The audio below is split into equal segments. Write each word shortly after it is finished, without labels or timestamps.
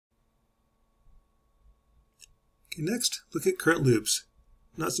Next, look at current loops.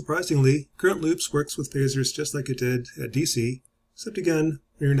 Not surprisingly, current loops works with phasors just like it did at DC, except again,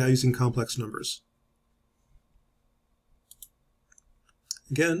 we're now using complex numbers.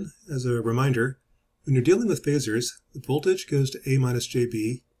 Again, as a reminder, when you're dealing with phasors, the voltage goes to A minus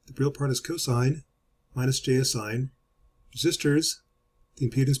JB, the real part is cosine, minus J is sine. Resistors, the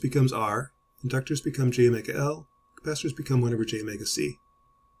impedance becomes R, inductors become J omega L, capacitors become 1 over J omega C.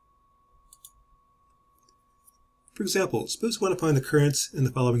 For example, suppose we want to find the currents in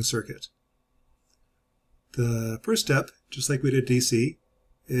the following circuit. The first step, just like we did DC,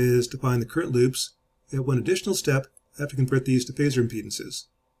 is to find the current loops. We have one additional step. I have to convert these to phasor impedances.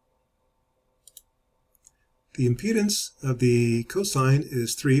 The impedance of the cosine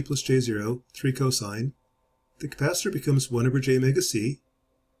is 3 plus J0, 3 cosine. The capacitor becomes 1 over J omega C.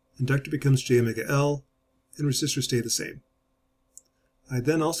 Inductor becomes J omega L, and resistors stay the same. I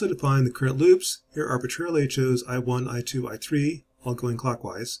then also define the current loops. Here arbitrarily I chose I1, I2, I3, all going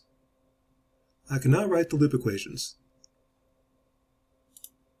clockwise. I can now write the loop equations.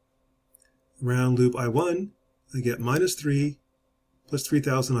 Around loop I1, I get minus 3 plus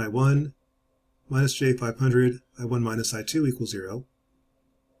 3000 I1 minus J500 I1 minus I2 equals 0.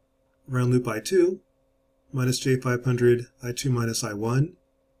 Around loop I2, minus J500 I2 minus I1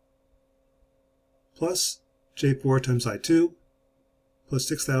 plus J4 times I2 plus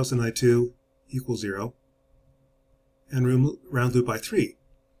 6000 I2 equals 0. And round loop I3,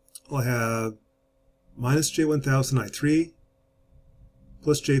 I'll have minus J1000 I3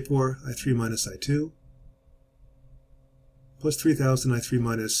 plus J4 I3 minus I2 plus 3000 I3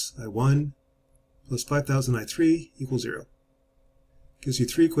 minus I1 plus 5000 I3 equals 0. Gives you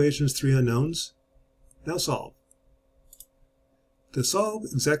 3 equations, 3 unknowns. Now solve. To solve,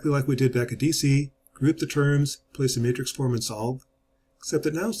 exactly like we did back at DC, group the terms, place a matrix form, and solve. Except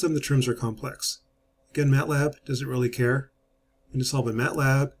that now some of the terms are complex. Again, MATLAB doesn't really care. When you solve in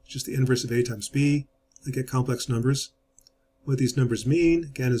MATLAB, it's just the inverse of A times B. I get complex numbers. What these numbers mean,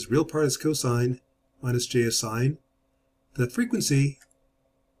 again, is real part is cosine, minus J is sine. The frequency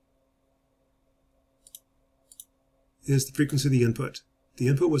is the frequency of the input. The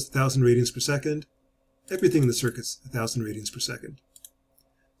input was 1000 radians per second. Everything in the circuit's 1000 radians per second.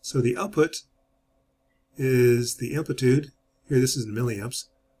 So the output is the amplitude. Here this is in milliamps.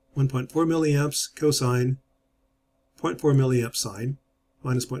 1.4 milliamps cosine, 0.4 milliamp sine,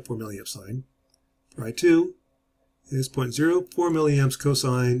 minus 0.4 milliamp sine. For I2 is 0.04 milliamps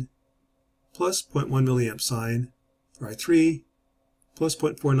cosine plus 0.1 milliamp sine. For I3 plus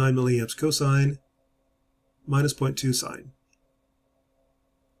 0.49 milliamps cosine minus 0.2 sine.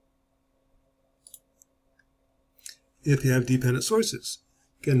 If you have dependent sources,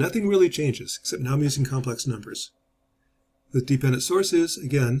 again, nothing really changes, except now I'm using complex numbers. With dependent sources,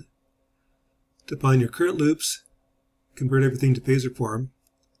 again, define your current loops, convert everything to phasor form,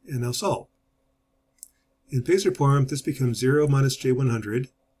 and now solve. In phasor form, this becomes 0 minus J100.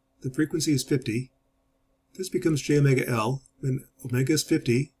 The frequency is 50. This becomes J omega L, when omega is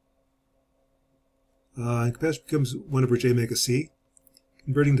 50. And capacitor becomes 1 over J omega C.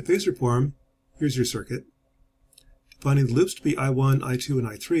 Converting to phasor form, here's your circuit. Defining the loops to be I1, I2, and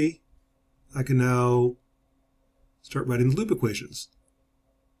I3, I can now start writing the loop equations.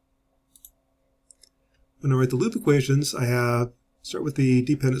 When I write the loop equations, I start with the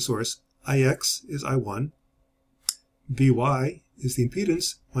dependent source. Ix is I1. Vy is the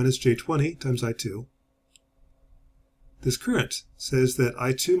impedance minus J20 times I2. This current says that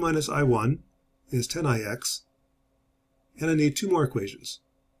I2 minus I1 is 10Ix, and I need 2 more equations.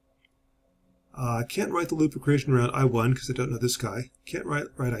 I can't write the loop equation around I1 because I don't know this guy. Can't write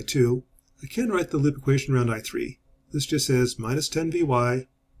I2. I can write the loop equation around I3. This just says minus 10 Vy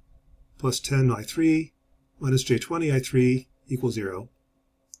plus 10 I3 minus J20 I3 equals 0.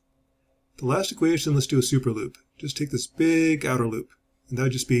 The last equation, let's do a super loop. Just take this big outer loop, and that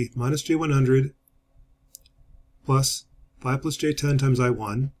would just be minus J100 plus 5 plus J10 times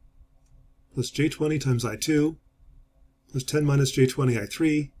I1 plus J20 times I2 plus 10 minus J20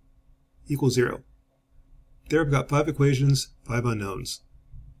 I3 equals 0. There I've got 5 equations, 5 unknowns.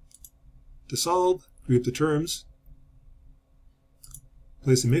 To solve, group the terms,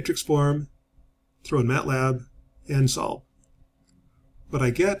 place a matrix form, throw in MATLAB, and solve. What I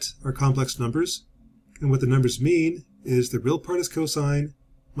get are complex numbers, and what the numbers mean is the real part is cosine,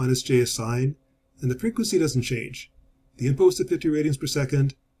 minus J is sine, and the frequency doesn't change. The input was at 50 radians per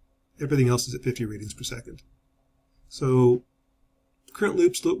second, everything else is at 50 radians per second. So current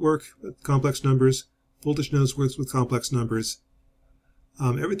loops work with complex numbers, voltage nodes works with complex numbers.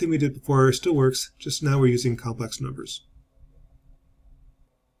 Everything we did before still works, just now we're using complex numbers.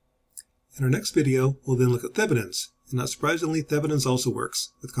 In our next video, we'll then look at Thevenin's, and not surprisingly, Thevenin's also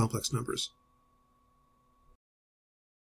works with complex numbers.